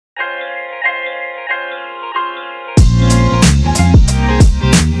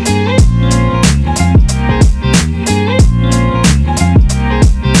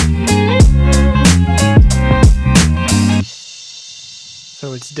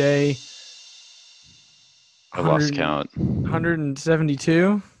day I lost 100, count.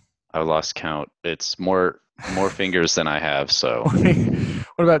 172. I lost count. It's more fingers than I have, so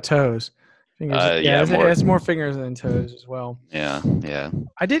What about toes? Fingers. Yeah, yeah, more. it's more fingers than toes as well. Yeah, yeah.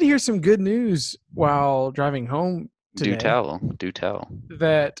 I did hear some good news while driving home Do today tell. Do tell.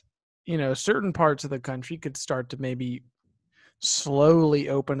 that, certain parts of the country could start to maybe slowly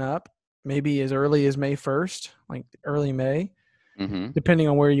open up, maybe as early as May 1st, like early May, Mm-hmm. depending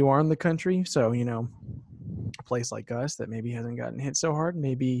on where you are in the country. So, a place like us that maybe hasn't gotten hit so hard,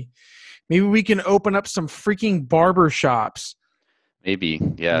 maybe we can open up some freaking barber shops. Maybe.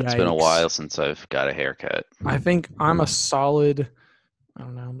 Yeah, it's been a Yikes. while since I've got a haircut. I think I'm a solid, I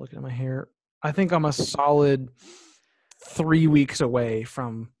don't know, I'm looking at my hair. I think I'm a solid 3 weeks away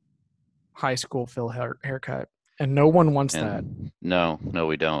from high school haircut. And no one wants that. And no,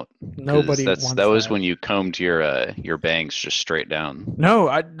 we don't, because Nobody that wants was that. when you combed your bangs just straight down. No,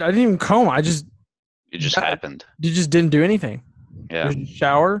 I didn't even comb. I just It just happened. you just didn't do anything. Yeah, Just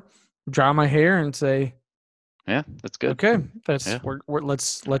shower, dry my hair, and say, yeah, that's good. "Okay, Yeah,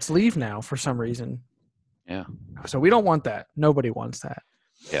 let's leave now." For some reason, yeah, so we don't want that. Nobody wants that.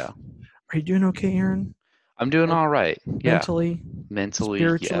 yeah. Are you doing okay, Aaron? I'm doing all right. Yeah, Mentally, mentally,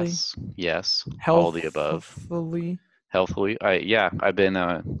 spiritually, yes, all the above. healthfully? Healthily, I've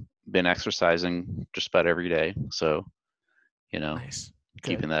been exercising just about every day, so you know, Nice. Good.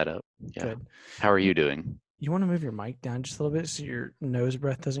 keeping that up. Yeah. Good. How are you You, doing? you want to move your mic down just a little bit so your nose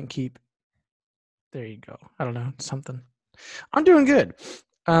breath doesn't keep. There you go. I don't know, something. I'm doing good.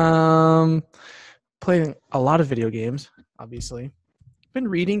 Um, Playing a lot of video games, obviously. Been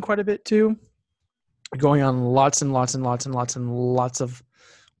reading quite a bit too. Going on lots and lots and lots and lots and lots of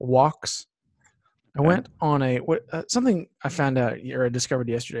walks. I Okay. went on something I found out or I discovered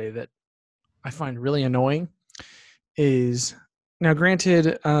yesterday that I find really annoying is now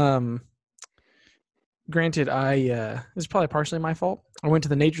granted I this is probably partially my fault. I went to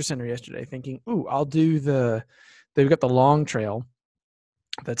the nature center yesterday thinking, "Ooh, I'll do they've got the long trail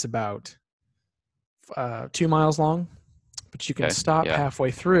that's about 2 miles long, but you can Okay. stop Yeah.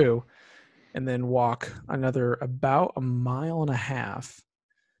 halfway through and then walk another about a mile and a half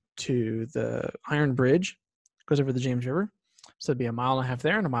to the Iron Bridge. It goes over the James River. So it'd be a mile and a half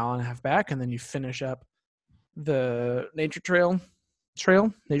there and a mile and a half back, and then you finish up the nature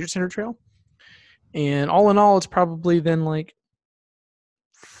center trail. And all in all, it's probably then like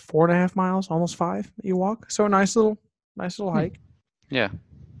 4.5 miles, almost 5 that you walk. So a nice little hike. Yeah.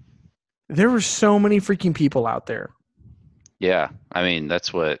 There were so many freaking people out there. Yeah. I mean,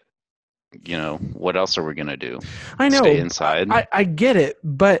 that's what else are we gonna do? I Stay know, inside? I get it,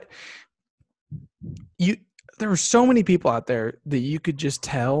 but you there were so many people out there that you could just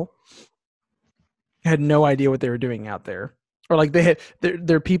tell had no idea what they were doing out there, or like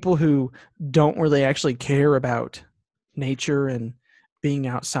they're people who don't really actually care about nature and being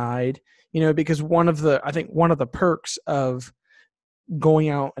outside. Because I think one of the perks of going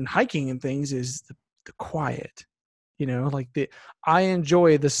out and hiking and things is the quiet. Like I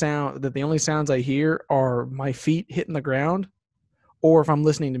enjoy the sound that the only sounds I hear are my feet hitting the ground, or if I'm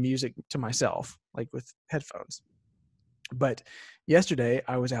listening to music to myself, like with headphones. But yesterday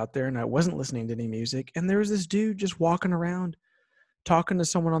I was out there and I wasn't listening to any music, and there was this dude just walking around talking to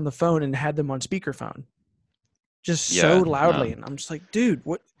someone on the phone and had them on speakerphone just so Yeah. loudly. No. And I'm just like, dude,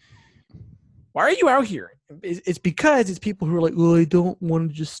 why are you out here? It's because it's people who are like, well, I don't want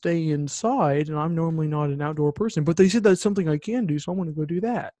to just stay inside, and I'm normally not an outdoor person, but they said that's something I can do, so I'm going to go do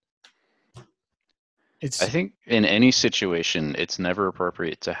that. I It's think in any situation, it's never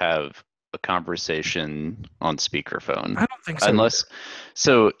appropriate to have a conversation on speakerphone. I don't think so either. Unless,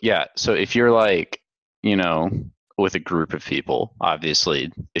 so yeah, so if you're like, you know, with a group of people, obviously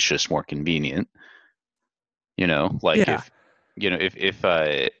it's just more convenient, like Yeah,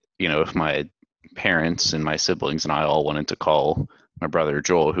 if my parents and my siblings and I all wanted to call my brother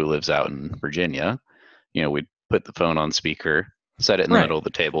Joel, who lives out in Virginia, we'd put the phone on speaker, set it in the right. middle of the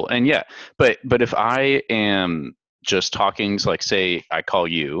table. And yeah, but if I am just talking, so like say I call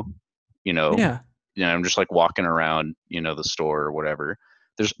you, you know, Yeah. I'm just like walking around, the store or whatever.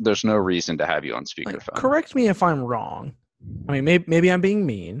 There's no reason to have you on Like, speakerphone. correct me if I'm wrong. I mean, maybe I'm being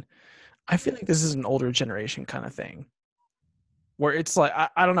mean. I feel like this is an older generation kind of thing where it's like,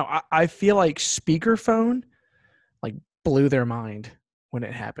 I don't know. I feel like speakerphone like blew their mind when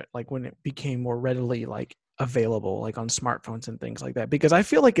it happened, like when it became more readily like available, like on smartphones and things like that. Because I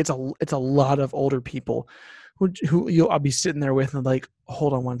feel like it's a lot of older people who I'll be sitting there with and like,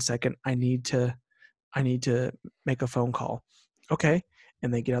 hold on one second, I need to make a phone call. Okay.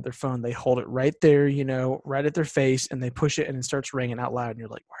 and they get out their phone, they hold it right there, right at their face, and they push it and it starts ringing out loud. And you're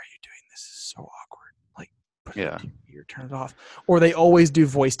like, why are you doing this? This is so awkward. Like, put it Yeah. up to your ear, turn it off. Or they always do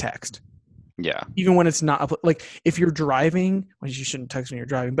voice text. Yeah. Even when it's not like if you're driving, well, you shouldn't text when you're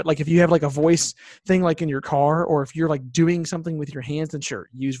driving, but like if you have like a voice thing like in your car, or if you're like doing something with your hands, then sure,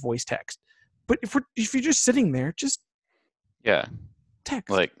 use voice text. But if you're just sitting there, just Yeah. text.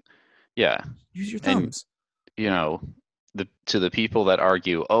 Like, yeah. Use your thumbs. And, to the people that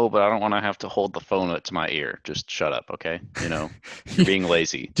argue, oh, but I don't want to have to hold the phone up to my ear. Just shut up, okay? You're being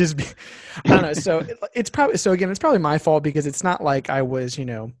lazy. I don't know. So it's probably my fault because it's not like I was,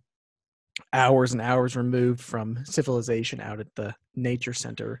 hours and hours removed from civilization out at the nature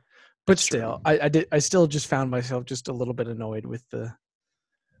center. But That's still, true. I still just found myself just a little bit annoyed with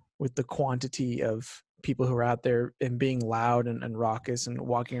the quantity of people who are out there and being loud and raucous and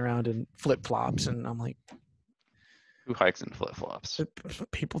walking around in flip-flops. And I'm like, Who hikes in flip-flops?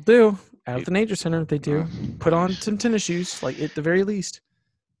 people do out at the nature center. They do put on some tennis shoes, like at the very least.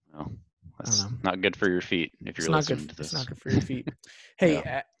 Well, that's not good for your feet if you're listening to this. It's not good for your feet. Hey,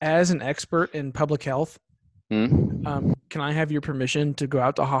 Yeah. As an expert in public health, can I have your permission to go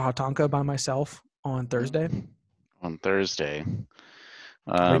out to Hahatonka by myself on Thursday? On Thursday.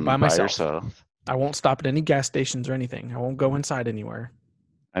 By myself. Yourself. I won't stop at any gas stations or anything. I won't go inside anywhere.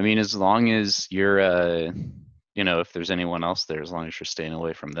 I mean, as long as you're, if there's anyone else there, as long as you're staying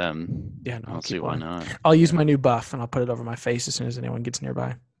away from them, Yeah, no, I don't see why not. I'll use my new buff and I'll put it over my face as soon as anyone gets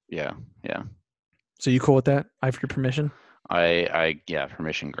nearby. Yeah, yeah. So you cool with that? I have your permission? Yeah,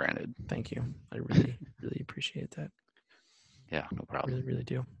 permission granted. Thank you. I really, really appreciate that. Yeah, no problem. I really, really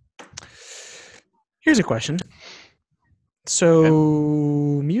do. Here's a question.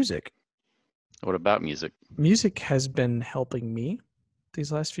 So, music. What about music? Music has been helping me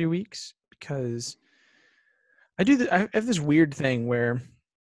these last few weeks because I have this weird thing where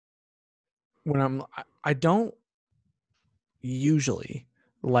when I don't usually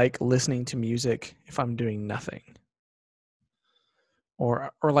like listening to music if I'm doing nothing,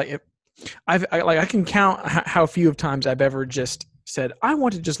 or like if I can count how few of times I've ever just said I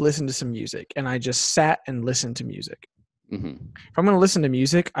want to just listen to some music and I just sat and listened to music. Mm-hmm. If I'm going to listen to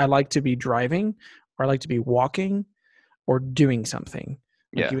music, I like to be driving, or I like to be walking, or doing something.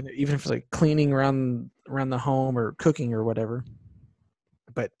 Like even if it's like cleaning around the home or cooking or whatever.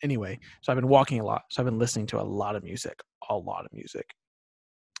 But anyway, so I've been walking a lot. So I've been listening to a lot of music. I'm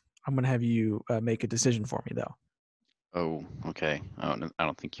going to have you make a decision for me, though. Oh, okay. I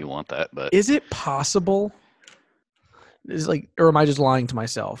don't think you want that, but is it possible? Or am I just lying to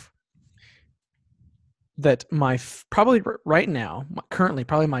myself? That probably right now, currently,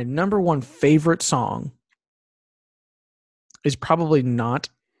 probably my number one favorite song is probably not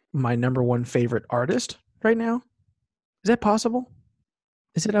my number one favorite artist right now. Is that possible?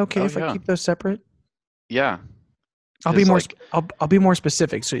 Is it okay if I keep those separate? Yeah. I'll be more. I'll be more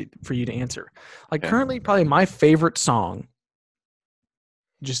specific for you to answer. Currently, probably my favorite song,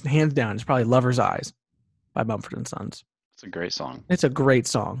 just hands down, is probably "Lover's Eyes" by Mumford & Sons. It's a great song. It's a great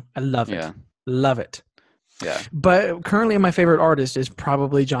song. I love it. Yeah. Love it. Yeah. But currently, my favorite artist is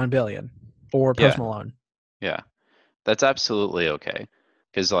probably John Bellion or Post Malone. Yeah, that's absolutely okay.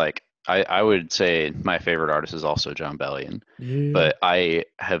 Because I would say my favorite artist is also John Bellion, but I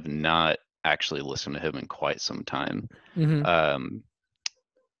have not actually listened to him in quite some time. Mm-hmm.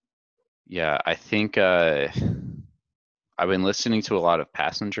 Yeah, I think I've been listening to a lot of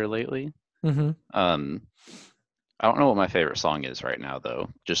Passenger lately. Mm-hmm. I don't know what my favorite song is right now, though,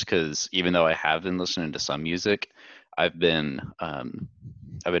 just because even though I have been listening to some music, I've been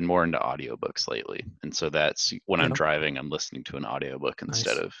more into audiobooks lately. And so that's when I'm driving, I'm listening to an audiobook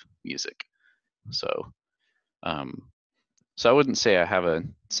instead of music. So I wouldn't say I have a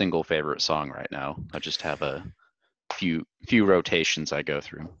single favorite song right now. I just have a few rotations I go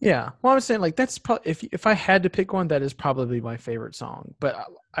through. Yeah. Well, I was saying that's probably, if I had to pick one, that is probably my favorite song, but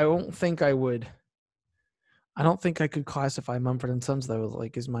I don't think I would. I don't think I could classify Mumford & Sons though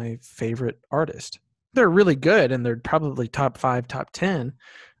as my favorite artist. They're really good and they're probably top 5, top 10.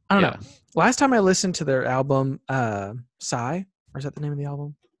 I don't know. Last time I listened to their album, Sigh, or is that the name of the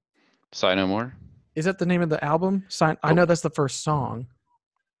album? Sigh No More? Is that the name of the album? Sigh, I know that's the first song.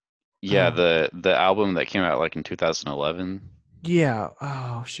 Yeah, the album that came out in 2011. Yeah.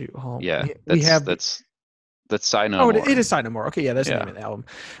 Oh shoot. Yeah, that's Sigh No More. Oh, it is Sigh No More. Okay, yeah, that's the name of the album.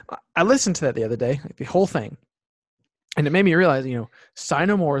 I listened to that the other day, the whole thing, and it made me realize, Sigh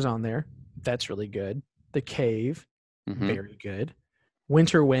No More is on there. That's really good. The Cave, very good.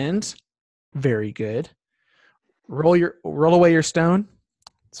 Winter Winds, very good. Roll Away Your Stone,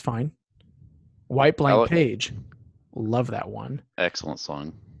 it's fine. White Blank Page, Love that one. Excellent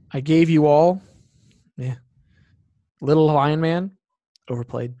song. I Gave You All. Yeah. Little Lion Man.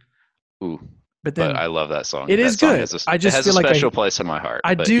 Overplayed. Ooh, But but then I love that song. it is That song good. has a I it just has a feel like special place in my heart.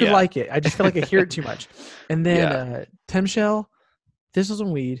 I But do yeah, like it. I just feel like I hear it too much. And then yeah, Tim Shell, Thistles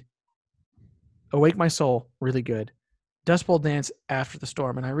and Weed, Awake My Soul, really good. Dust Bowl Dance, After the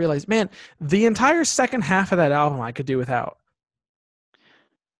Storm. And I realized, man, the entire second half of that album I could do without.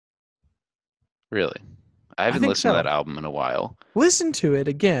 really. I I haven't think listened to so. that album in a while. Listen to it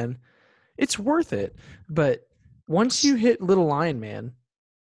again. It's worth it. But once you hit Little Lion Man,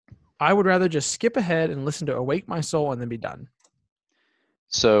 I would rather just skip ahead and listen to Awake My Soul and then be done.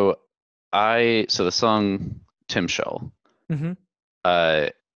 So so the song Tim Shell. Mm-hmm. Uh,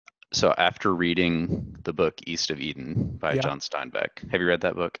 so after reading the book East of Eden by Yeah. John Steinbeck, have you read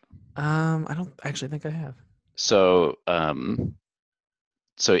that book? I don't actually think I have. So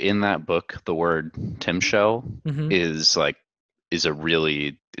so in that book, the word Tim Shell Mm-hmm. is like is a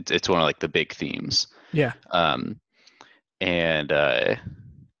really it's one of like the big themes. Yeah. Um, and and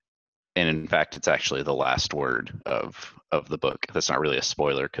in fact it's actually the last word of the book. That's not really a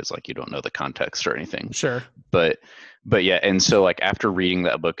spoiler because like you don't know the context or anything. Sure. But yeah, and so like after reading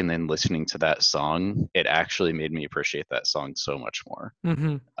that book and then listening to that song, it actually made me appreciate that song so much more.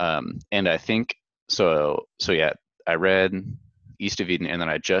 Mm-hmm. And I think so yeah, I read East of Eden and then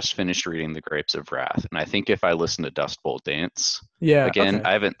I just finished reading The Grapes of Wrath. And I think if I listen to Dust Bowl Dance Yeah. again,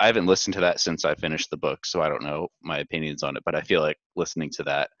 Okay. I haven't listened to that since I finished the book, so I don't know my opinions on it, but I feel like listening to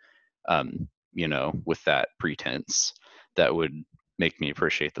that with that pretense, that would make me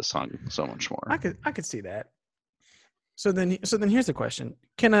appreciate the song so much more. I could see that. So then here's the question.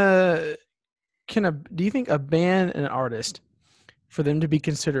 Do you think a band and an artist, for them to be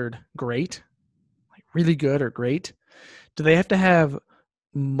considered great, like really good or great, do they have to have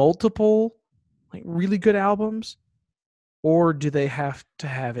multiple like really good albums, or do they have to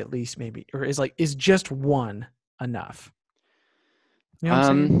have at least maybe, or is just one enough? You know what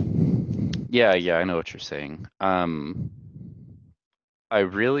I'm saying? Yeah, I know what you're saying. I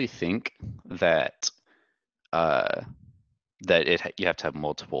really think that uh, you have to have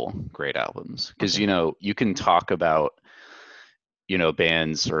multiple great albums because Okay. you can talk about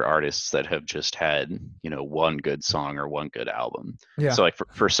bands or artists that have just had one good song or one good album. Yeah. So like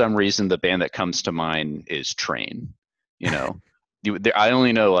for some reason the band that comes to mind is Train. You know, I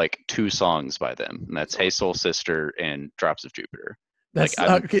only know like two songs by them, and that's Hey Soul Sister and Drops of Jupiter. Like That's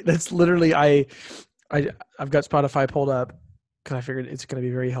I'm okay. That's literally I've got Spotify pulled up because I figured it's going to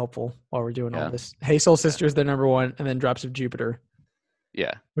be very helpful while we're doing all yeah this. Hey Soul yeah Sister is their number one, and then Drops of Jupiter,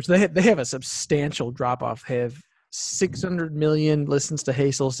 yeah which they have a substantial drop off. They have 600 million listens to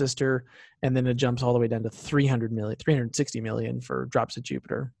Hey Soul Sister, and then it jumps all the way down to 360 million for Drops of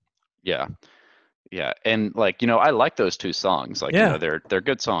Jupiter. yeah yeah. And like I like those two songs. Like Yeah, they're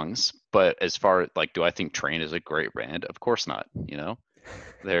good songs. But as far like, do I think Train is a great band? Of course not.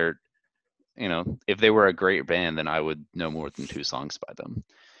 They're if they were a great band, then I would know more than two songs by them.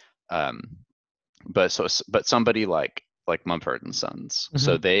 Um, but somebody like Mumford and Sons, hmm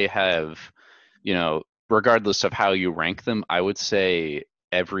so they have, regardless of how you rank them, I would say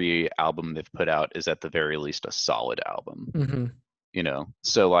every album they've put out is at the very least a solid album. hmm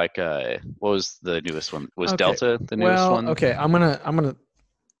So like, what was the newest one? Was Okay. Delta the newest Well, one? okay.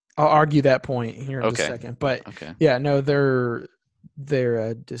 I'll argue that point here in just a Okay, second, but okay. yeah, no, their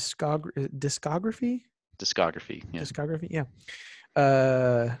discography, Discography, yeah, discography, yeah.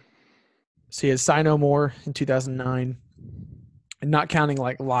 Uh, so he had Sigh No More in 2009, and not counting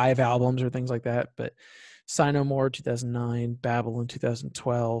like live albums or things like that, but Sigh No More 2009, Babel in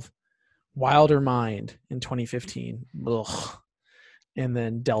 2012, Wilder Mind in 2015, ugh, and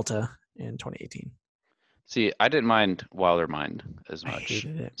then Delta in 2018. See, I didn't mind Wilder Mind as I much.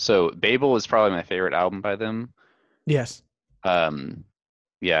 hated it. So Babel is probably my favorite album by them. Yes. Um,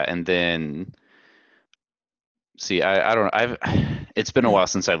 yeah, and then see, I don't I've it's been a while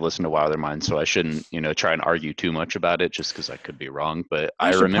since I've listened to Wilder Mind, so I shouldn't, try and argue too much about it just because I could be wrong. But I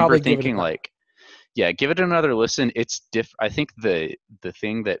I should remember probably give it thinking another. like, yeah, give it another listen. I think the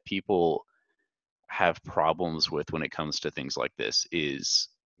thing that people have problems with when it comes to things like this is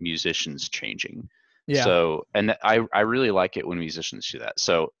musicians changing. Yeah. So, and I really like it when musicians do that.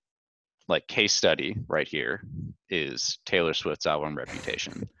 So, like case study right here is Taylor Swift's album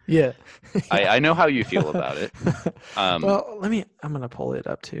Reputation. Yeah. I know how you feel Yeah. about it. Um, Well, I'm going to pull it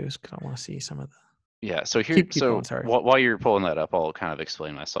up too because I want to see some of the. yeah. So Keep going. Sorry. while you're pulling that up, I'll kind of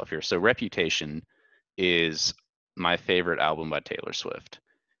explain myself here. So Reputation is my favorite album by Taylor Swift.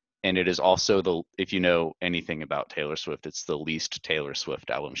 And it is also if you know anything about Taylor Swift, it's the least Taylor Swift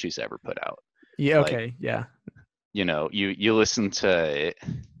album she's ever put out. Yeah. Like Okay. Yeah. you listen to,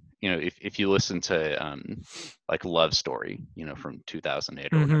 if you listen to like Love Story, from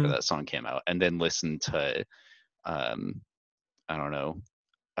 2008 or whenever Mm-hmm. that song came out, and then listen to um I don't know,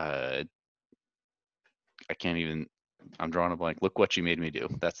 uh I can't even, I'm drawing a blank. Look What You Made Me Do.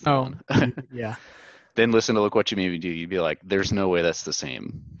 That's the Oh, one. yeah. Then listen to Look What You Made Me Do. You'd be like, there's no way that's the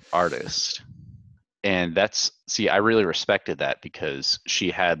same artist. And see, I really respected that because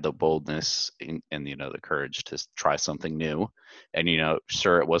she had the boldness and the courage to try something new. And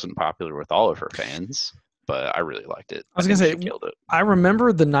sure, it wasn't popular with all of her fans, but I really liked it. I I was gonna think say, she killed it. I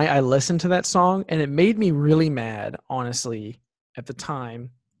remember the night I listened to that song, and it made me really mad, honestly, at the time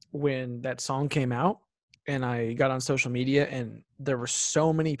when that song came out. And I got on social media, and there were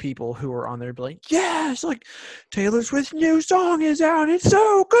so many people who were on there, be like, "Yes, like Taylor Swift's new song is out. It's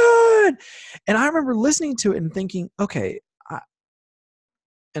so good." And I remember listening to it and thinking, "Okay,"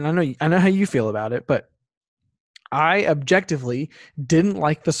 and I know how you feel about it, but I objectively didn't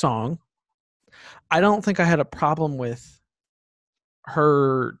like the song. I don't think I had a problem with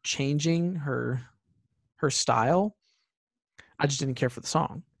her changing her style. I just didn't care for the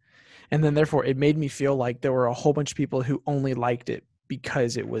song. And then therefore it made me feel like there were a whole bunch of people who only liked it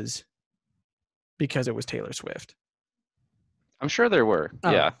because it was Taylor Swift. I'm sure there were.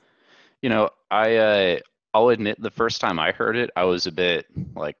 I don't Yeah. know. I'll admit the first time I heard it, I was a bit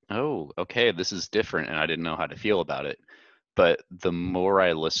like, oh, okay, this is different, and I didn't know how to feel about it. But the more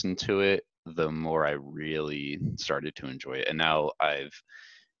I listened to it, the more I really started to enjoy it. And now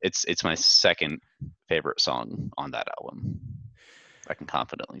it's my second favorite song on that album. I can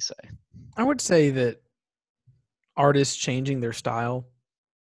confidently say. I would say that artists changing their style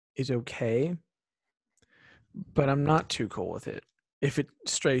is okay, but I'm not too cool with it if it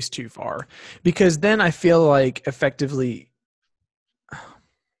strays too far, because then I feel like effectively, I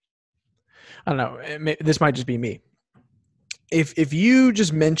don't know, this might just be me. If you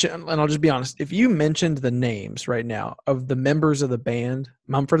just mention, and I'll just be honest, if you mentioned the names right now of the members of the band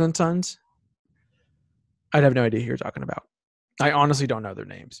Mumford and Sons, I'd have no idea who you're talking about. I honestly don't know their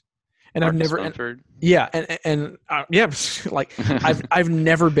names, and I've Marcus never, and Mumford. yeah, and yeah, like I've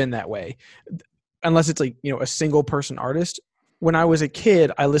never been that way, unless it's like a single person artist. When I was a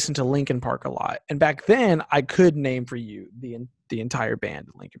kid, I listened to Linkin Park a lot, and back then I could name for you the entire band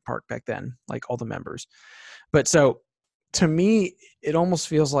Linkin Park back then, like all the members. But so to me, it almost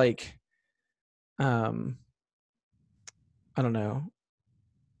feels like, um, I don't know.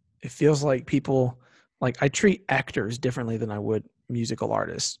 It feels like people, like I treat actors differently than I would musical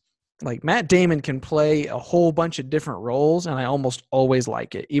artists. Like Matt Damon can play a whole bunch of different roles, and I almost always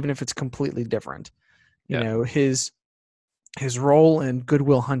like it, even if it's completely different. Yeah. His role in Good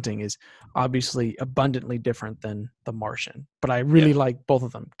Will Hunting is obviously abundantly different than The Martian, but I really Yeah. like both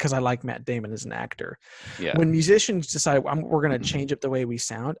of them because I like Matt Damon as an actor. Yeah. When musicians decide we're going to change up the way we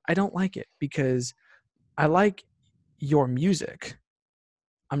sound, I don't like it because I like your music.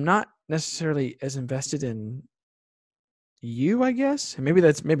 I'm not necessarily as invested in you, I guess. And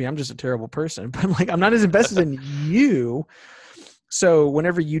maybe I'm just a terrible person, but like I'm not as invested in you. So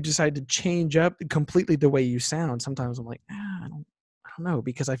whenever you decide to change up completely the way you sound, sometimes I'm like, I don't know,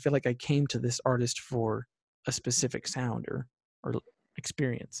 because I feel like I came to this artist for a specific sound or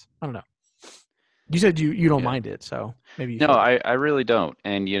experience. I don't know. You said you don't Yeah. mind it, so maybe you No, feel that. I really don't.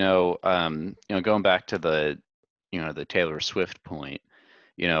 And going back to the Taylor Swift point,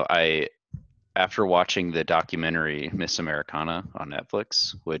 I after watching the documentary Miss Americana on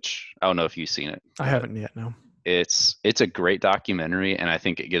Netflix, which I don't know if you've seen it, I but haven't yet, no. it's a great documentary, and I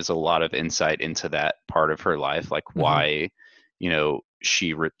think it gives a lot of insight into that part of her life, like Mm-hmm. why,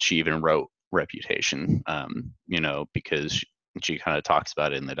 she even wrote Reputation, because she kind of talks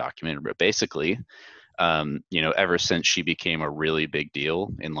about it in the documentary. But basically, ever since she became a really big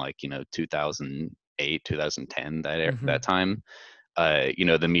deal in like 2008, 2010, Mm-hmm. that time,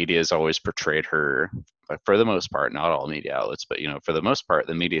 the media has always portrayed her, for the most part, not all media outlets, but for the most part,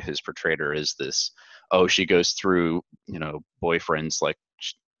 the media has portrayed her as this, oh, she goes through, boyfriends like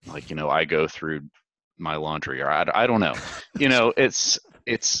I go through my laundry, or I don't know, it's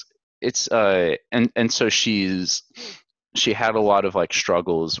and so she had a lot of like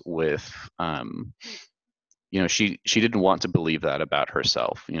struggles with, she didn't want to believe that about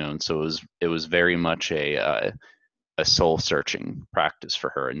herself, and so it was very much a soul searching practice for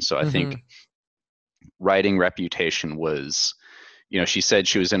her. And so I Mm-hmm. think writing Reputation was, she said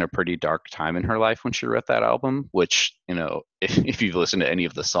she was in a pretty dark time in her life when she wrote that album, which, if you've listened to any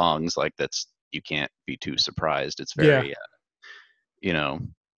of the songs, like you can't be too surprised. It's Yeah. very, you know,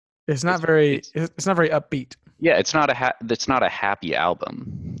 It's not it's, very it's, it's not very upbeat. yeah, it's not a happy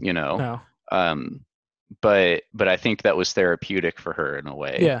album, No. Um, but I think that was therapeutic for her in a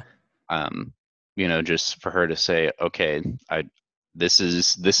way. Yeah. Um, just for her to say, okay, this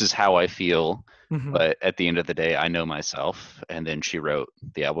is how I feel, Hmm. but at the end of the day, I know myself. And then she wrote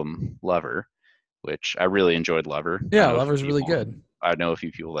the album Lover, which I really enjoyed. Lover. Yeah, Lover's really good. I know a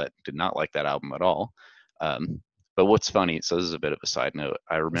few people that did not like that album at all. Um, but what's funny, so this is a bit of a side note.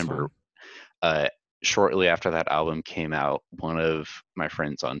 I That's remember fine. uh, shortly after that album came out, one of my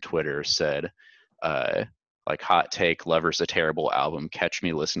friends on Twitter said, uh, like, hot take, Lover's a terrible album. Catch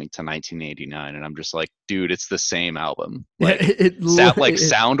me listening to 1989. And I'm just like, dude, it's the same album. Yeah, Like,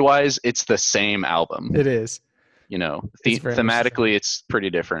 sound wise, it's the same album. it is. It's very much the same. Thematically, it's pretty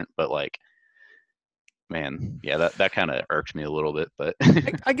different, but like, man, yeah, that kind of irked me a little bit. But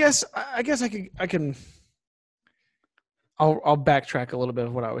I guess I can. I'll backtrack a little bit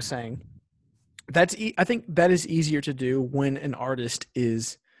of what I was saying. I think that is easier to do when an artist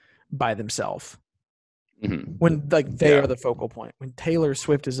is by themselves. Mhm. When like they are the focal point. When Taylor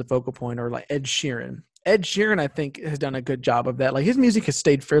Swift is the focal point, or like Ed Sheeran. Ed Sheeran, I think, has done a good job of that. Like his music has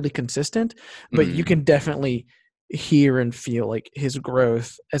stayed fairly consistent, but you can definitely hear and feel like his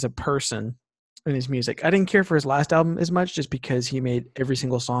growth as a person in his music. I didn't care for his last album as much, just because he made every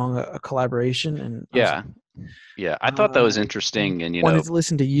single song a collaboration, and yeah, yeah, I thought that was interesting, and wanted to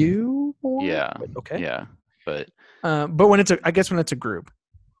listen to you more. yeah, But okay, yeah, but when it's I guess when it's a group.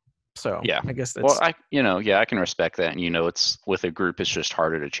 So yeah, I guess that's well, I can respect that, and it's with a group, it's just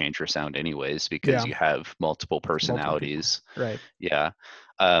harder to change your sound anyways because you have multiple personalities. Right. Yeah.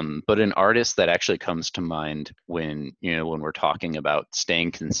 But an artist that actually comes to mind when we're talking about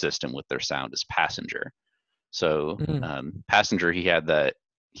staying consistent with their sound is Passenger. So Passenger, he had that.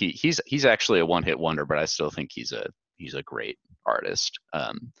 He's actually a one-hit wonder, but I still think he's a great artist.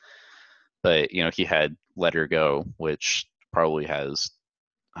 But he had Let Her Go, which probably has,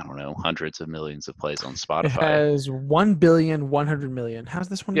 I don't know, hundreds of millions of plays on Spotify. It has 1,100,000,000. How's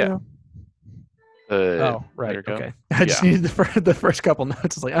this one go? Oh, right. Okay. I just needed the first couple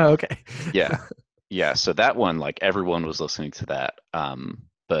notes. It's like, oh, okay. Yeah. So that one, like, everyone was listening to that.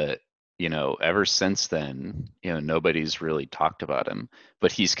 But ever since then, nobody's really talked about him.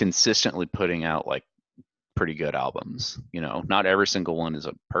 But he's consistently putting out like pretty good albums. Not every single one is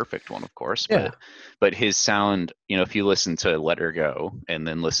a perfect one, of course. Yeah. But his sound, if you listen to Let Her Go and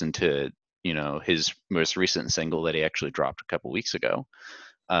then listen to his most recent single that he actually dropped a couple weeks ago,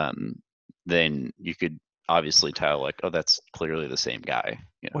 then you could obviously tell, like, oh, that's clearly the same guy.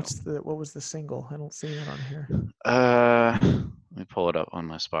 What was the single? I don't see it on here. Let me pull it up on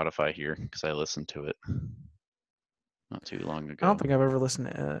my Spotify here because I listened to it not too long ago. I don't think I've ever listened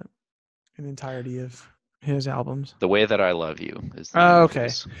to an entirety of his albums. The Way That I Love You is the okay.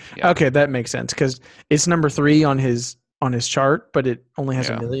 Okay, that makes sense because it's number 3 on his chart, but it only has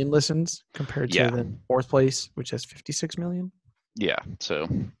 1 million listens compared to the 4th place, which has 56 million. Yeah. So,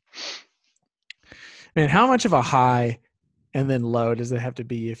 man, how much of a high and then low does it have to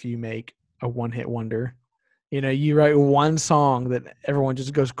be if you make a one-hit wonder? You write one song that everyone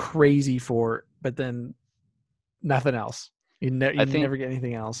just goes crazy for, but then nothing else. You never get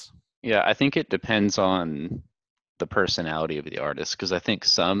anything else. Yeah, I think it depends on the personality of the artist, because I think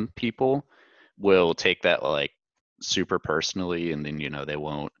some people will take that like super personally, and then they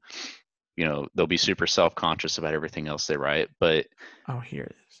won't, they'll be super self-conscious about everything else they write. But here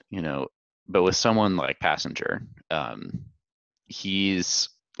it is. But with someone like Passenger, he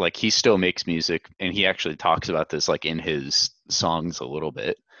still makes music, and he actually talks about this like in his songs a little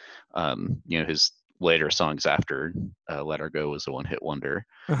bit. His later songs after Let Her Go was a one-hit wonder.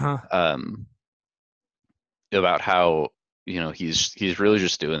 About how he's really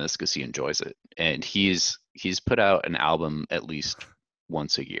just doing this because he enjoys it, and he's put out an album at least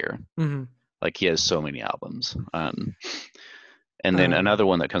once a year. Like, he has so many albums. And then another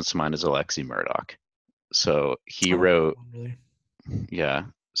one that comes to mind is Alexi Murdoch. So he wrote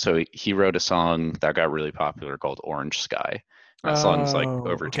so he wrote a song that got really popular called Orange Sky. That song's like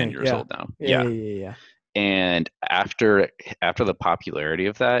over 10 years old now. Yeah. And after the popularity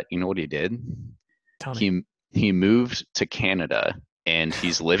of that, you know what he did? He moved to Canada, and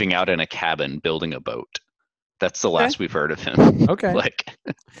he's living out in a cabin building a boat. That's the last we've heard of him. Okay.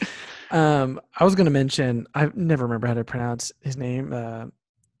 I was going to mention, I never remember how to pronounce his name.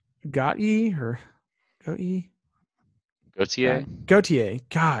 Gautier.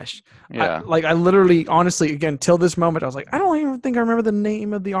 Gosh. Yeah. I literally, honestly, again, till this moment, I was like, I don't even think I remember the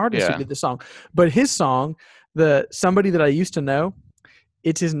name of the artist who did the song. But his song, Somebody That I Used to Know,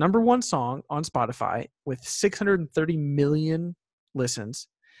 it's his number 1 song on Spotify with 630 million listens.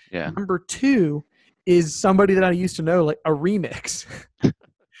 Yeah. Number 2 is Somebody That I Used to Know, like a remix.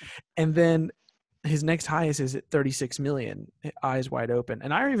 And then his next highest is at 36 million, Eyes Wide Open.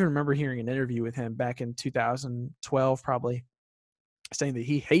 And I even remember hearing an interview with him back in 2012, probably, saying that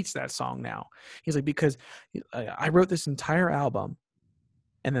he hates that song now. He's like, because I wrote this entire album,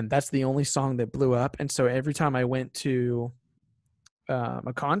 and then that's the only song that blew up. And so every time I went to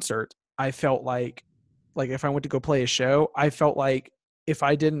a concert, I felt like if I went to go play a show, I felt like if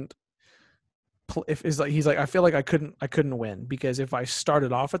I didn't, if it's like, he's like, I feel like I couldn't win, because if I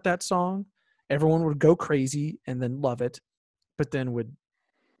started off with that song, everyone would go crazy and then love it, but then would,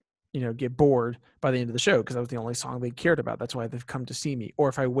 get bored by the end of the show, because that was the only song they cared about. That's why they've come to see me. Or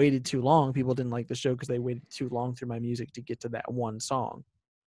if I waited too long, people didn't like the show because they waited too long through my music to get to that one song.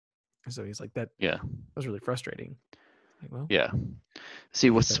 So he's like, that was really frustrating. Like, well, yeah. See,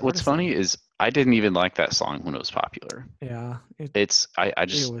 what's funny is I didn't even like that song when it was popular. Yeah, it was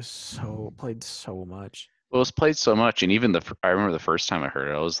played so much. Well, it was played so much, and even I remember the first time I heard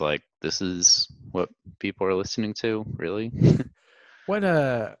it, I was like, "This is what people are listening to, really?" What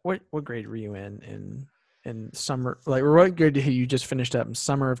grade were you in summer? Like, what grade did you just finished up in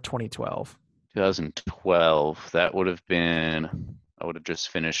summer of 2012? 2012. That would have been. I would have just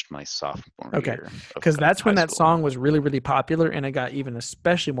finished my sophomore year. Because that's when that song was really, really popular, and it got even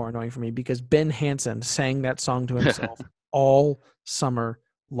especially more annoying for me because Ben Hansen sang that song to himself all summer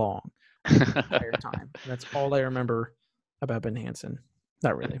long, the entire time. That's all I remember about Ben Hansen.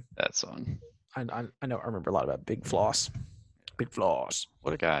 Not really. That song. I know. I remember a lot about Big Floss. Big Floss.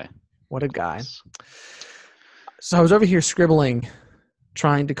 What a guy. What a guy. So I was over here scribbling,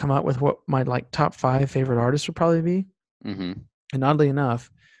 trying to come up with what my top 5 favorite artists would probably be. Mm-hmm. And oddly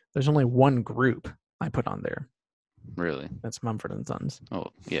enough, there's only one group I put on there. Really? That's Mumford and Sons. Oh,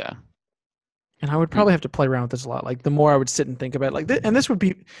 yeah. And I would probably have to play around with this a lot. Like, the more I would sit and think about it, this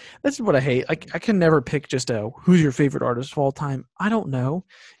is what I hate. Like, I can never pick just who's your favorite artist of all time. I don't know.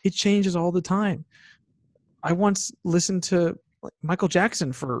 It changes all the time. I once listened to Michael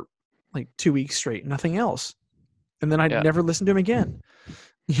Jackson for 2 weeks straight, nothing else. And then I'd never listen to him again.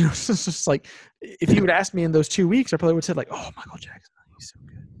 It's just like, if you would ask me in those 2 weeks, I probably would have said oh, Michael Jackson, he's so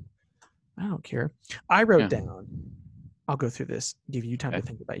good. I don't care. I wrote down, I'll go through this, give you time to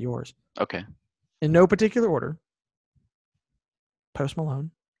think about yours. Okay. In no particular order. Post Malone,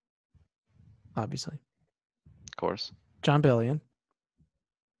 obviously. Of course. John Bellion,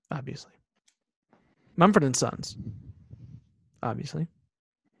 obviously. Mumford and Sons, obviously.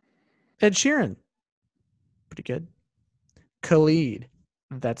 Ed Sheeran, pretty good. Khalid,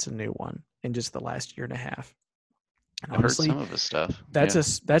 that's a new one in just the last year and a half. And honestly, I've heard some of his stuff.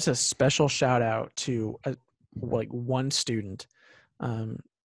 That's a special shout out to one student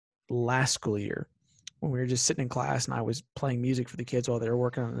last school year when we were just sitting in class and I was playing music for the kids while they were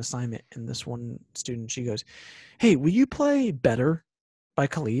working on an assignment. And this one student, she goes, "Hey, will you play Better by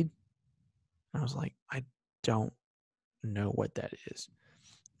Khalid?" And I was like, "I don't know what that is."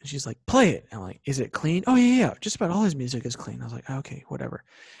 And she's like, "Play it." And I'm like, "Is it clean?" "Oh, yeah. Just about all his music is clean." I was like, "Okay, whatever."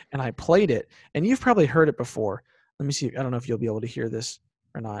 And I played it. And you've probably heard it before. Let me see. I don't know if you'll be able to hear this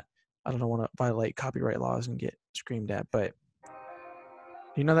or not. I don't want to violate copyright laws and get screamed at. But do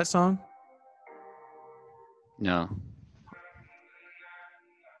you know that song? No.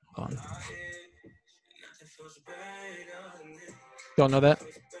 Hold on. Y'all know that?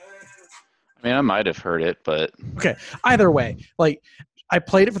 I mean, I might have heard it, but... Okay. Either way, I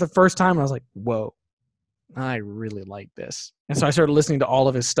played it for the first time and I was like, whoa, I really like this. And so I started listening to all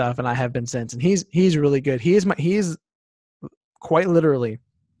of his stuff, and I have been since. And he's really good. He is quite literally,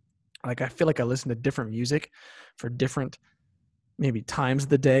 I feel like I listen to different music for different maybe times of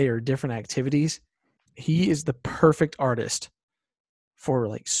the day or different activities. He is the perfect artist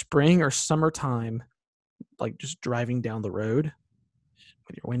for spring or summertime, just driving down the road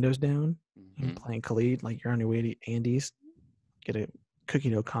with your windows down, and playing Khalid, you're on your way to Andy's, get a cookie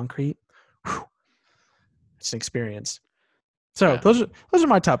dough concrete. Whew. It's an experience. So those are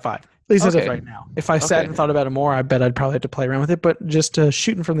my top 5. At least as of right now. If I sat and thought about it more, I bet I'd probably have to play around with it. But just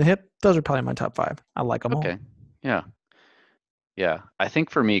shooting from the hip, those are probably my top 5. I like them all. Okay. Yeah. Yeah. I think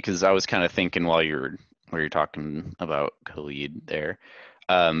for me, because I was kind of thinking while you're talking about Khalid there,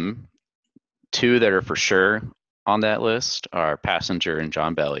 2 that are for sure on that list are Passenger and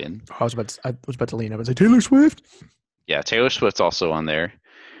John Bellion. I was about to lean up and say Taylor Swift. Yeah, Taylor Swift's also on there.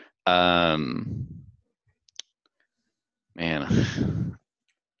 Man,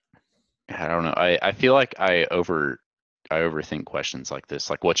 I don't know. I feel like I overthink questions like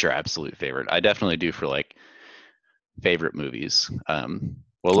this. What's your absolute favorite? I definitely do for favorite movies. Well,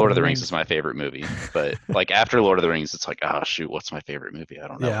 Lord of the Rings is my favorite movie, but after Lord of the Rings, it's oh shoot, what's my favorite movie? I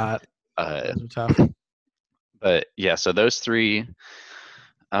don't know. Yeah, those are tough. But yeah, so those 3.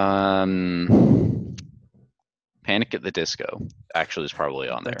 I don't Panic at the Disco actually is probably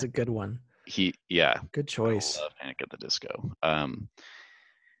on That's there. a good one. Yeah, Good choice. I love Panic at the Disco. And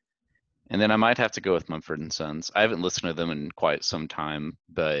then I might have to go with Mumford and Sons. I haven't listened to them in quite some time,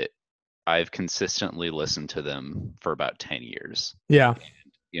 but I've consistently listened to them for about 10 years. Yeah.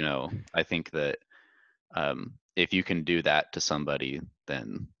 You know, I think that if you can do that to somebody,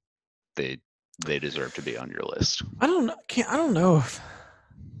 then they deserve to be on your list. I don't know if,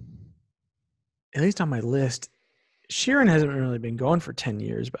 at least on my list, Sheeran hasn't really been going for 10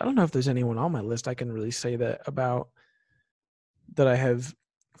 years, but I don't know if there's anyone on my list I can really say that about, that I have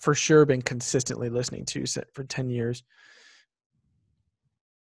for sure been consistently listening to for 10 years.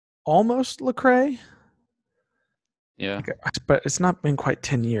 Almost Lecrae. Yeah. But it's not been quite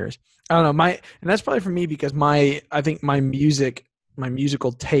 10 years. I don't know. And that's probably for me because I think my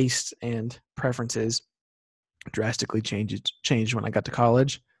musical tastes and preferences drastically changed when I got to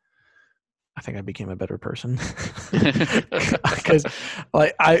college. I think I became a better person because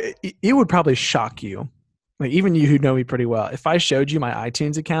it would probably shock you. Like even you who know me pretty well, if I showed you my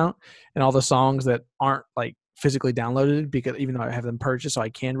iTunes account and all the songs that aren't like physically downloaded, because even though I have them purchased so I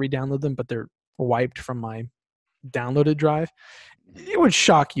can re-download them, but they're wiped from my downloaded drive, it would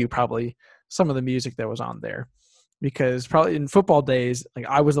shock you probably some of the music that was on there, because probably in football days, like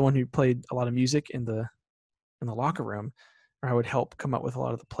I was the one who played a lot of music in the locker room, or I would help come up with a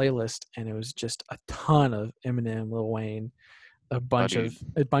lot of the playlist, and it was just a ton of Eminem, Lil Wayne, a bunch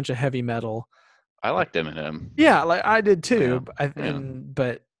of heavy metal. I liked Eminem. Yeah, like I did too. Yeah.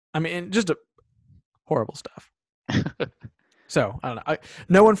 But I mean, just horrible stuff. So I don't know.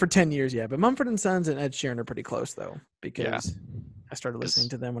 No one for 10 years yet, but Mumford and Sons and Ed Sheeran are pretty close though, because I started listening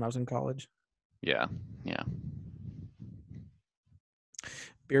to them when I was in college. Yeah.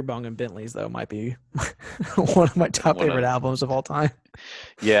 Beer Bong and Bentley's though might be one of my top favorite albums of all time.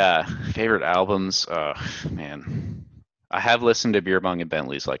 Yeah, favorite albums. Man, I have listened to Beer Bong and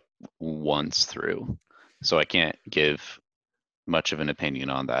Bentley's like once through, so I can't give much of an opinion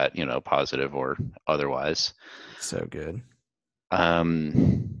on that, you know, positive or otherwise. So good.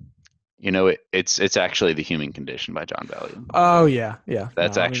 You know, it's actually The Human Condition by John Bellion. Oh yeah.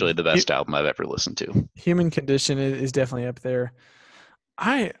 That's actually the best album I've ever listened to. Human Condition is definitely up there.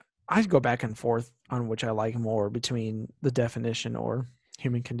 I go back and forth on which I like more between The Definition or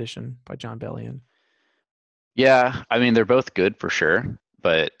Human Condition by John Bellion. Yeah, I mean they're both good for sure,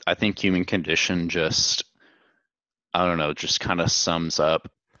 but I think Human Condition just, I don't know, just kind of sums up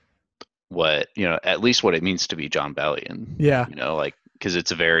what, you know, at least what it means to be John Bellion. Yeah. You know, like, because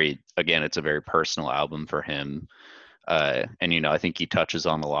it's a very personal album for him. And, you know, I think he touches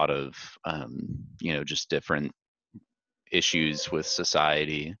on a lot of, you know, just different issues with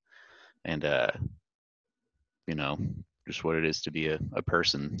society and, you know, just what it is to be a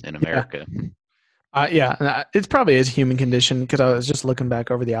person in America. Yeah, it's probably is Human Condition, because I was just looking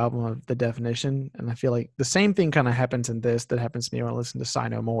back over the album of The Definition, and I feel like the same thing kind of happens in this that happens to me when I listen to Sigh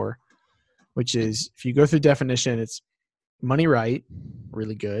No More, which is if you go through Definition, it's Money Right,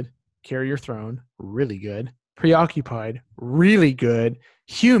 really good. Carry Your Throne, really good. Preoccupied, really good.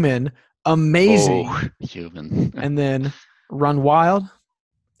 Human, amazing. Oh, Human. And then Run Wild,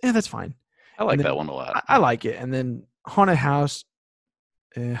 yeah, that's fine. I like that one a lot. I like it. And then Haunted House,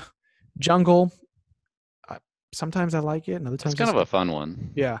 Jungle, sometimes I like it, and other times it's kind of a fun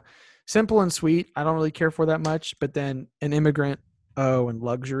one. Yeah. Simple and Sweet, I don't really care for that much, but then An Immigrant, and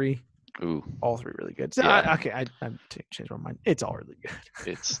Luxury, ooh, all three really good. So I changed my mind. It's all really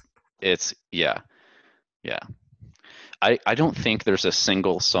good. It's yeah. I don't think there's a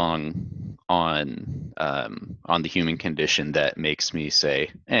single song on The Human Condition that makes me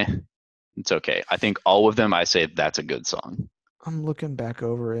say, it's okay. I think all of them I say that's a good song. I'm looking back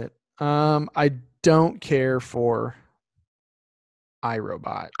over it. I don't care for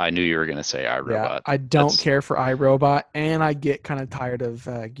iRobot. I knew you were gonna say iRobot. Yeah, I don't care for iRobot, and I get kind of tired of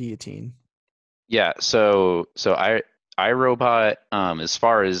Guillotine. Yeah, so iRobot, as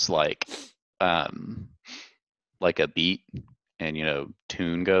far as like a beat and, you know,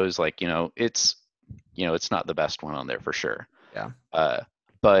 tune goes, like, you know, it's not the best one on there for sure. Yeah.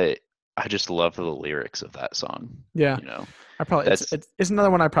 But I just love the lyrics of that song. Yeah. You know, I probably it's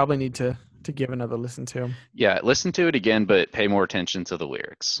another one I probably need to give another listen to. Yeah, listen to it again, but pay more attention to the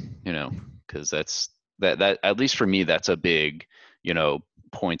lyrics. You know, because that at least for me, that's a big, you know,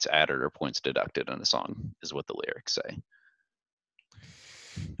 points added or points deducted in a song is what the lyrics say.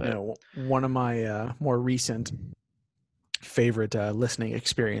 But, you know, one of my more recent favorite listening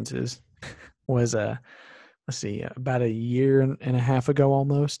experiences was about a year and a half ago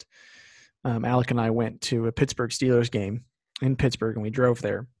almost. Alec and I went to a Pittsburgh Steelers game in Pittsburgh, and we drove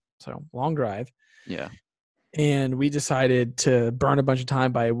there. So long drive. Yeah. and we decided to burn a bunch of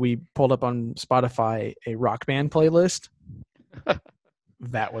time we pulled up on Spotify a Rock Band playlist.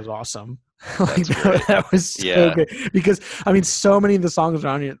 That was awesome. That's great. That was so Yeah. good because I mean, so many of the songs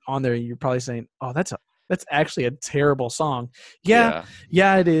are on there. You're probably saying, "Oh, that's actually a terrible song." Yeah,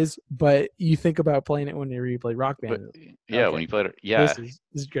 it is. But you think about playing it whenever you play Rock Band. But, yeah, okay, when you played it, yeah. this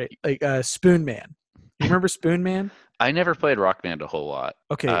is great. Like Spoon Man. You remember Spoon Man? I never played Rock Band a whole lot.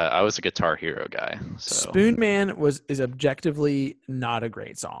 Okay, I was a Guitar Hero guy. So. Spoon Man is objectively not a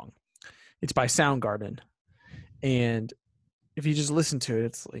great song. It's by Soundgarden, and if you just listen to it,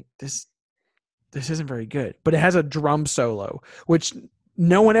 it's like this isn't very good. But it has a drum solo, which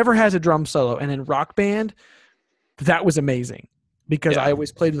no one ever has a drum solo. And in Rock Band, that was amazing because I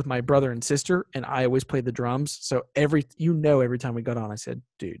always played with my brother and sister, and I always played the drums. So every time we got on, I said,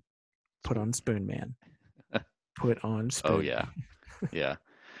 "Dude, put on Spoon Man." Put on Spoon. Oh yeah, yeah.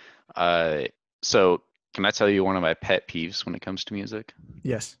 So can I tell you one of my pet peeves when it comes to music?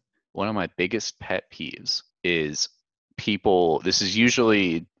 Yes. One of my biggest pet peeves is people. This is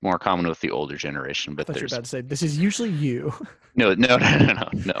usually more common with the older generation, but I thought you were about to say this is usually you. No.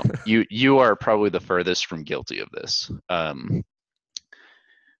 You are probably the furthest from guilty of this.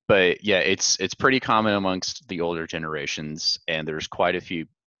 But yeah, it's pretty common amongst the older generations, and there's quite a few,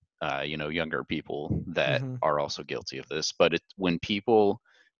 younger people that are also guilty of this. But when people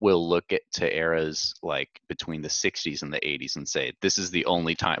will look to eras like between the 60s and the 80s and say this is the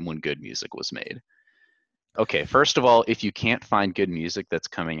only time when good music was made. Okay, first of all, if you can't find good music that's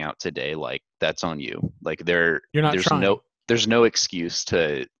coming out today, like that's on you. Like You're not trying. There's no excuse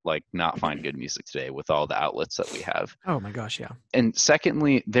to like not find good music today with all the outlets that we have. Oh my gosh, yeah. And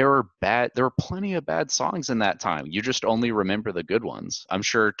secondly, there were plenty of bad songs in that time. You just only remember the good ones. I'm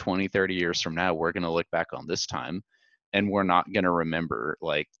sure 20, 30 years from now, we're going to look back on this time and we're not going to remember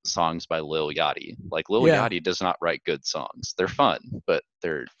like songs by Lil Yachty. Like Lil Yachty does not write good songs. They're fun, but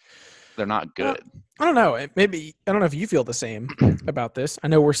they're not good. I don't know. Maybe I don't know if you feel the same about this. I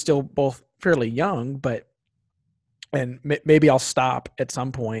know we're still both fairly young, and maybe I'll stop at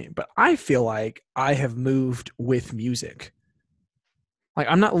some point, but I feel like I have moved with music. Like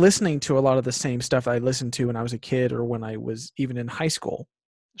I'm not listening to a lot of the same stuff I listened to when I was a kid or when I was even in high school.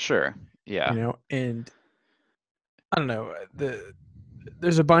 Sure. Yeah. And I don't know.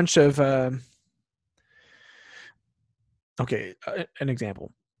 There's a bunch of an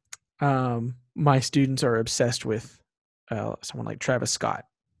example. My students are obsessed with someone like Travis Scott.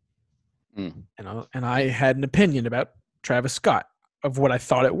 And I had an opinion about Travis Scott of what I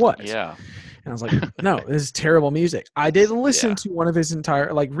thought it was. Yeah. And I was like, no, this is terrible music. I didn't listen to one of his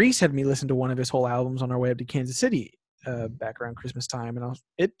Reese had me listen to one of his whole albums on our way up to Kansas City back around Christmas time. And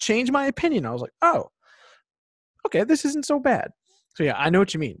it changed my opinion. I was like, oh, okay, this isn't so bad. So yeah, I know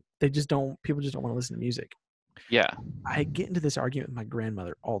what you mean. People just don't want to listen to music. Yeah. I get into this argument with my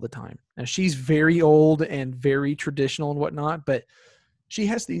grandmother all the time. Now she's very old and very traditional and whatnot, but she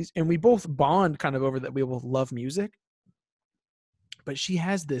has these, and we both bond kind of over that. We both love music, but she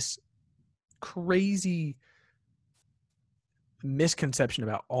has this crazy misconception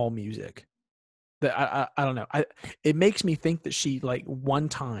about all music that I don't know. It makes me think that she like one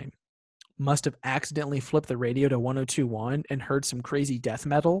time must have accidentally flipped the radio to 102.1 and heard some crazy death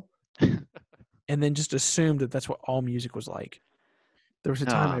metal and then just assumed that that's what all music was like. There was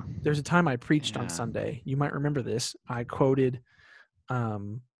a time I preached on Sunday. You might remember this. I quoted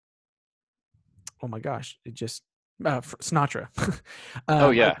oh my gosh, Sinatra.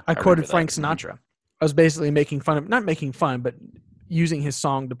 I quoted Frank Sinatra. I was basically not making fun, but using his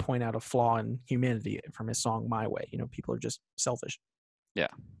song to point out a flaw in humanity from his song My Way. People are just selfish. Yeah.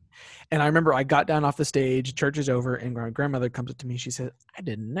 And I remember I got down off the stage, church is over, and my grandmother comes up to me. She said, I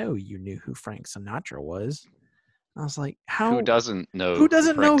didn't know you knew who Frank Sinatra was. I was like, who doesn't know who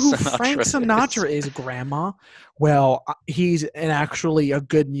Frank Sinatra is, Grandma? Well, he's actually a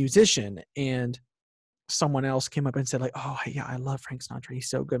good musician. And someone else came up and said, like, oh yeah, I love Frank Sinatra. He's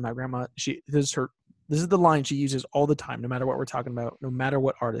so good. My grandma, this is the line she uses all the time, no matter what we're talking about, no matter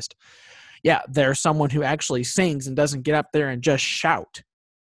what artist. Yeah, there's someone who actually sings and doesn't get up there and just shout.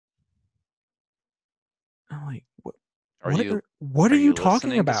 I'm like, what are you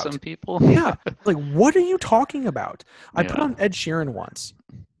talking about? To some people? Yeah. Like, what are you talking about? I put on Ed Sheeran once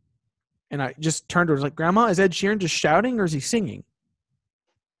and I just turned to her, like, Grandma, is Ed Sheeran just shouting or is he singing?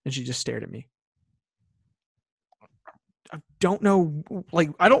 And she just stared at me. I don't know. Like,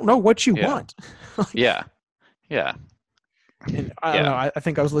 I don't know what you want. Yeah. And I don't know. I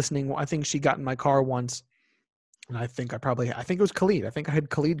think I was listening. I think she got in my car once and I think it was Khalid. I think I had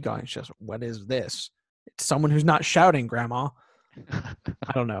Khalid going. She's like, what is this? It's someone who's not shouting, Grandma.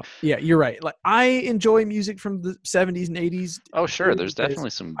 I don't know. Yeah, you're right. Like I enjoy music from the 70s and 80s Oh, sure. too There's because definitely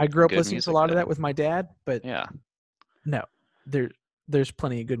some I grew up good listening to a music lot of then. that with my dad, but Yeah. no. There's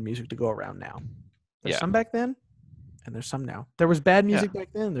plenty of good music to go around now. There's Yeah. some back then and there's some now. There was bad Yeah. music back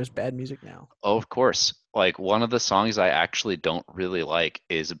then and there's bad music now. Oh, of course. Like one of the songs I actually don't really like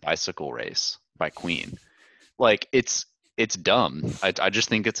is Bicycle Race by Queen. Like it's dumb. I just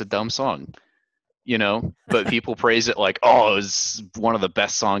think it's a dumb song, you know? But people praise it like, "Oh, it's one of the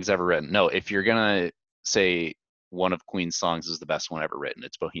best songs ever written." No, if you're going to say one of Queen's songs is the best one ever written,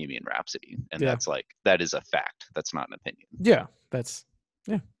 it's Bohemian Rhapsody. And Yeah. that's like that is a fact. That's not an opinion. Yeah, that's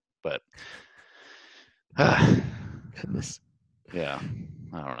yeah. But Goodness. yeah,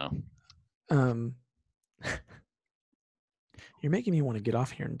 I don't know. Um You're making me want to get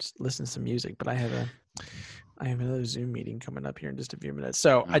off here and just listen to some music, but I have another Zoom meeting coming up here in just a few minutes.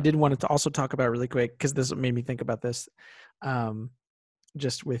 So I did want to also talk about really quick because this made me think about this.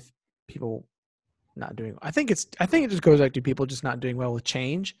 Just with people not doing, I think it just goes back to people just not doing well with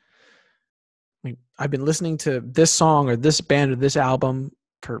change. I mean, I've been listening to this song or this band or this album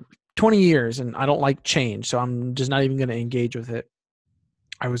for 20 years and I don't like change, so I'm just not even going to engage with it.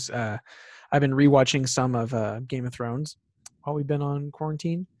 I've been rewatching some of Game of Thrones while we've been on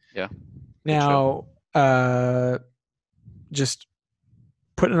quarantine. Yeah. Now, just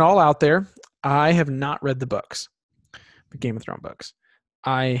putting it all out there, I have not read the books, the Game of Thrones books.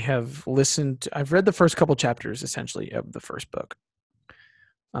 I've read the first couple chapters essentially of the first book.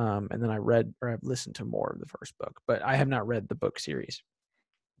 And then I've listened to more of the first book, but I have not read the book series.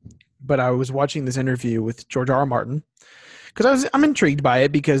 But I was watching this interview with George R. R. Martin because I'm intrigued by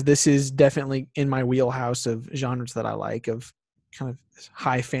it because this is definitely in my wheelhouse of genres that I like, of kind of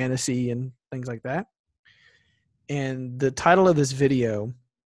high fantasy and things like that. And the title of this video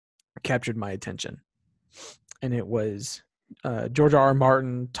captured my attention, and it was George R. R.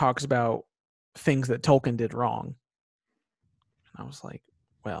 Martin talks about things that Tolkien did wrong. And I was like,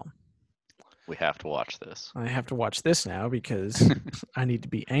 well, we have to watch this. I have to watch this now because I need to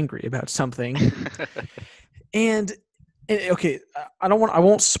be angry about something. And okay, I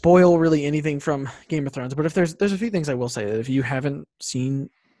won't spoil really anything from Game of Thrones, but if there's a few things I will say that if you haven't seen,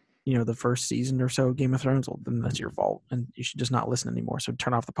 the first season or so of Game of Thrones, well, then that's your fault, and you should just not listen anymore. So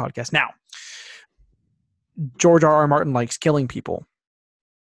turn off the podcast now. George R. R. Martin likes killing people.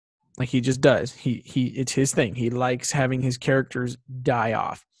 Like he just does. It's his thing. He likes having his characters die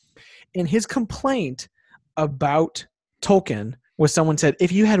off. And his complaint about Tolkien was someone said,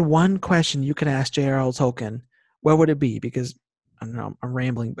 if you had one question you could ask J.R.R. Tolkien, what would it be? Because I don't know, I'm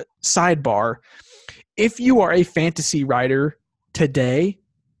rambling, but sidebar, if you are a fantasy writer today,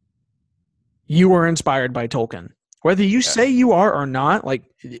 you are inspired by Tolkien. Whether you say you are or not, like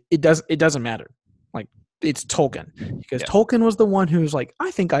it doesn't matter. Like it's Tolkien, because Tolkien was the one who's like,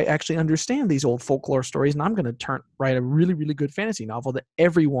 I think I actually understand these old folklore stories, and I'm going to write a really, really good fantasy novel that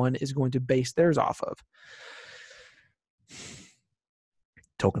everyone is going to base theirs off of.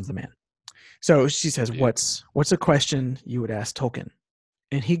 Tolkien's the man. So she says, what's a question you would ask Tolkien?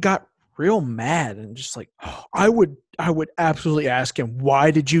 And he got real mad and just like, oh, I would absolutely ask him,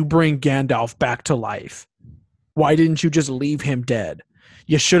 why did you bring Gandalf back to life? Why didn't you just leave him dead?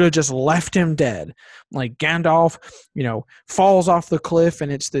 You should have just left him dead. Like Gandalf, falls off the cliff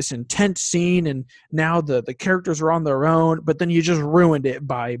and it's this intense scene and now the characters are on their own, but then you just ruined it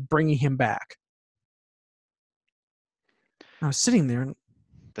by bringing him back. I was sitting there and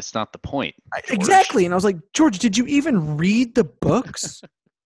that's not the point, George. Exactly. And I was like, George, did you even read the books?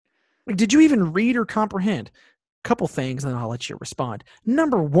 Like, did you even read or comprehend? A couple things, and then I'll let you respond.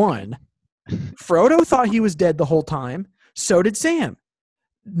 Number one, Frodo thought he was dead the whole time. So did Sam.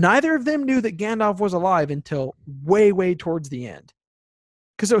 Neither of them knew that Gandalf was alive until way, way towards the end.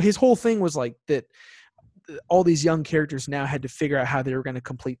 Because so his whole thing was like that all these young characters now had to figure out how they were going to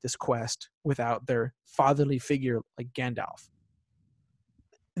complete this quest without their fatherly figure like Gandalf.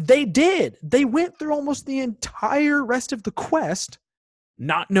 They did. They went through almost the entire rest of the quest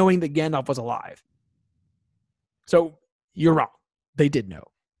not knowing that Gandalf was alive. So you're wrong. They did know.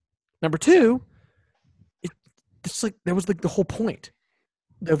 Number two, it's like that was like the whole point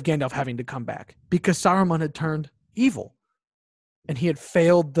of Gandalf having to come back because Saruman had turned evil. And he had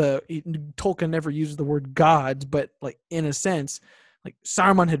failed Tolkien never uses the word gods, but like in a sense, like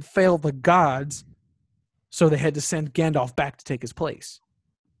Saruman had failed the gods, so they had to send Gandalf back to take his place.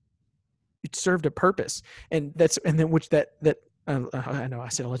 It served a purpose, I know I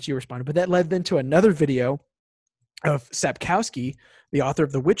said I'll let you respond, but that led then to another video of Sapkowski, the author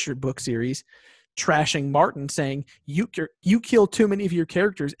of the Witcher book series, trashing Martin, saying you kill too many of your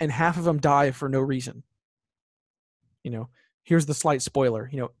characters and half of them die for no reason. here's the slight spoiler.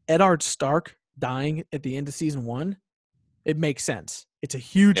 Eddard Stark dying at the end of season 1, it makes sense. It's a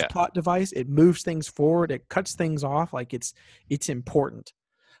huge Yeah. plot device. It moves things forward. It cuts things off. Like it's important.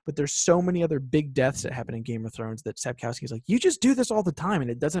 But there's so many other big deaths that happen in Game of Thrones that Sapkowski's like, you just do this all the time,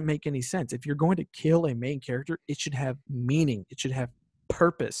 and it doesn't make any sense. If you're going to kill a main character, it should have meaning. It should have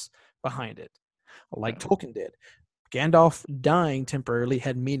purpose behind it, like Tolkien did. Gandalf dying temporarily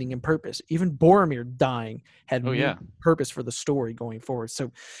had meaning and purpose. Even Boromir dying had meaning and purpose for the story going forward.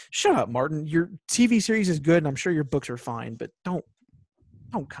 So shut up, Martin. Your TV series is good, and I'm sure your books are fine, but don't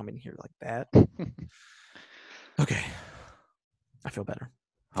come in here like that. Okay. I feel better.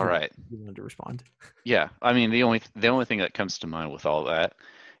 All right. You wanted to respond. Yeah. I mean, the only thing that comes to mind with all that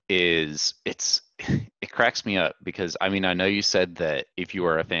is it cracks me up because, I mean, I know you said that if you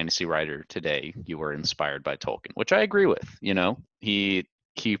were a fantasy writer today, you were inspired by Tolkien, which I agree with. He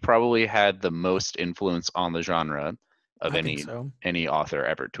probably had the most influence on the genre of any author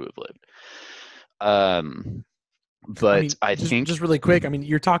ever to have lived. But I think just really quick, I mean,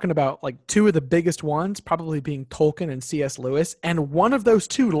 you're talking about like two of the biggest ones probably being Tolkien and C.S. Lewis, and one of those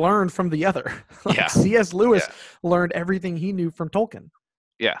two learned from the other. C.S. Lewis learned everything he knew from Tolkien.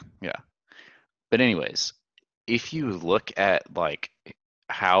 Yeah. But anyways, if you look at like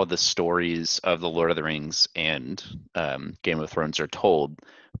how the stories of the Lord of the Rings and Game of Thrones are told,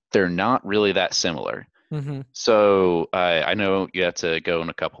 they're not really that similar. Mm-hmm. So I know you have to go in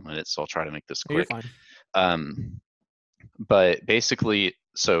a couple minutes, so I'll try to make this quick. You're fine. But basically,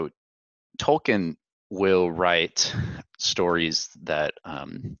 so Tolkien will write stories that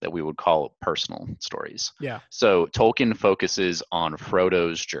we would call personal stories. Yeah. So Tolkien focuses on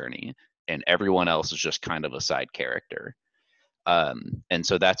Frodo's journey, and everyone else is just kind of a side character. And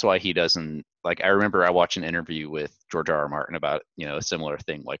so that's why he doesn't, like, I remember I watched an interview with George R.R. Martin about, a similar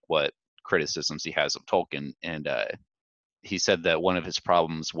thing, like what criticisms he has of Tolkien. And he said that one of his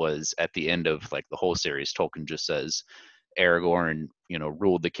problems was at the end of like the whole series, Tolkien just says, Aragorn,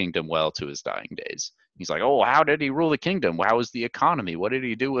 ruled the kingdom well to his dying days. He's like, oh, how did he rule the kingdom? How was the economy? What did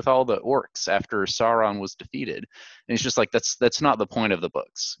he do with all the orcs after Sauron was defeated? And it's just like, that's not the point of the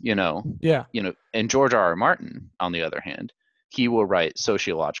books, Yeah. And George R.R. Martin, on the other hand, he will write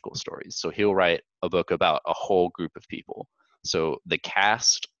sociological stories. So he'll write a book about a whole group of people. So the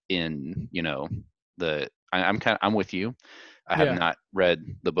cast in, I'm with you. I have not read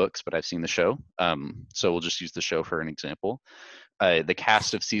the books, but I've seen the show. So we'll just use the show for an example. The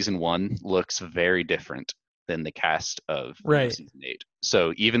cast of season 1 looks very different than the cast of season 8.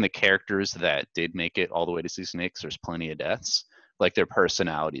 So even the characters that did make it all the way to season 8, 'cause there's plenty of deaths, like their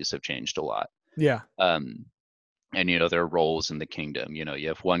personalities have changed a lot. Yeah. And their roles in the kingdom. You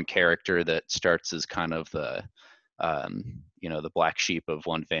have one character that starts as kind of the the black sheep of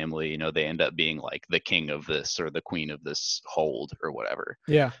one family. They end up being like the king of this or the queen of this hold or whatever.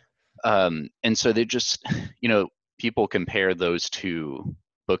 Yeah. And so they just, people compare those two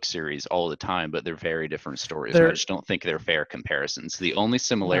book series all the time, but they're very different stories. I just don't think they're fair comparisons. The only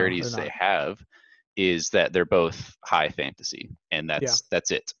similarities they have is that they're both high fantasy, and that's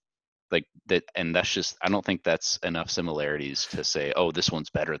it. Like that, and that's just, I don't think that's enough similarities to say, oh, this one's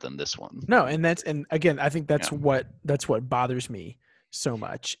better than this one. No, and again, I think that's what bothers me so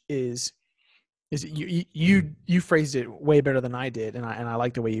much is you phrased it way better than I did, and I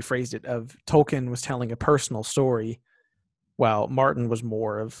like the way you phrased it. Of Tolkien was telling a personal story, while Martin was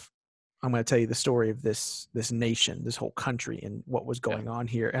more of, I'm going to tell you the story of this nation, this whole country, and what was going on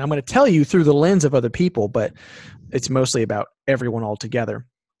here, and I'm going to tell you through the lens of other people, but it's mostly about everyone all together.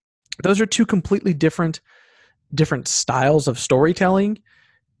 Those are two completely different styles of storytelling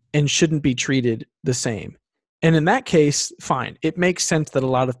and shouldn't be treated the same. And in that case, fine. It makes sense that a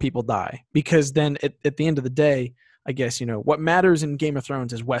lot of people die, because then at the end of the day, I guess, what matters in Game of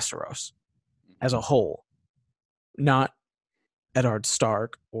Thrones is Westeros as a whole, not Eddard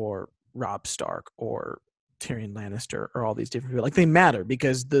Stark or Robb Stark or Tyrion Lannister or all these different people. Like, they matter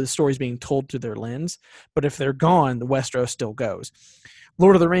because the story's being told through their lens. But if they're gone, the Westeros still goes.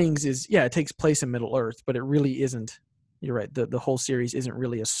 Lord of the Rings is, it takes place in Middle Earth, but it really isn't. You're right. The whole series isn't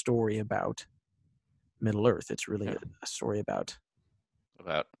really a story about Middle Earth. It's really a story about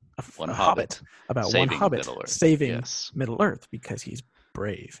one hobbit, about one hobbit saving Middle Earth because he's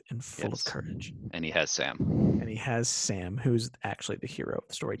brave and full of courage. And he has Sam. Who's actually the hero of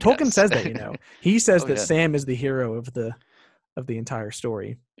the story. Tolkien says that, he says that Sam is the hero of the entire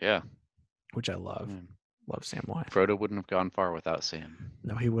story. Yeah. Which I love. Love Samwise. Frodo wouldn't have gone far without Sam.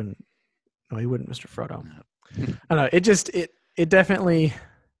 No, he wouldn't. No, he wouldn't, Mr. Frodo. No. I don't know. It definitely,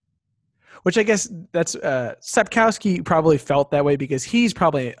 which I guess that's Sapkowski probably felt that way because he's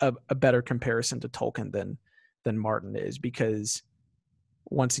probably a better comparison to Tolkien than than Martin is, because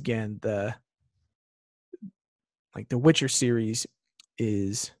once again, the Witcher series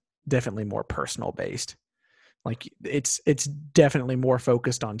is definitely more personal based. Like it's definitely more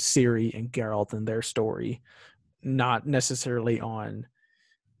focused on Ciri and Geralt and their story, not necessarily on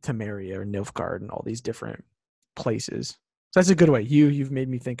Temeria or Nilfgaard and all these different places. So that's a good way. You've made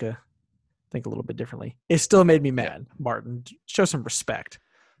me think a little bit differently. It still made me mad, Martin. Show some respect.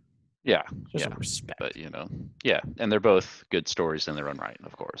 Yeah, Show some respect. But and they're both good stories in their own right,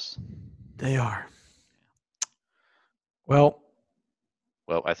 of course. They are. Well,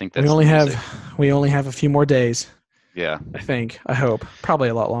 I think that's we only have a few more days. Yeah, I hope, probably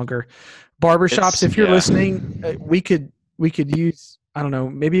a lot longer. Barbershops, if you're listening, we could use, I don't know,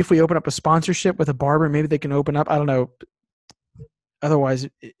 maybe if we open up a sponsorship with a barber, maybe they can open up. I don't know. Otherwise,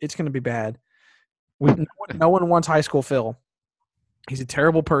 it's going to be bad. No one wants High School Phil. He's a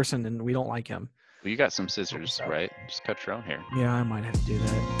terrible person, and we don't like him. Well, you got some scissors, right? Just cut your own hair. Yeah, I might have to do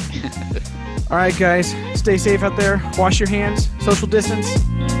that. All right, guys. Stay safe out there. Wash your hands. Social distance.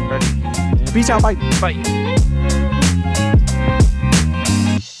 Ready? Peace out. Bye. Bye.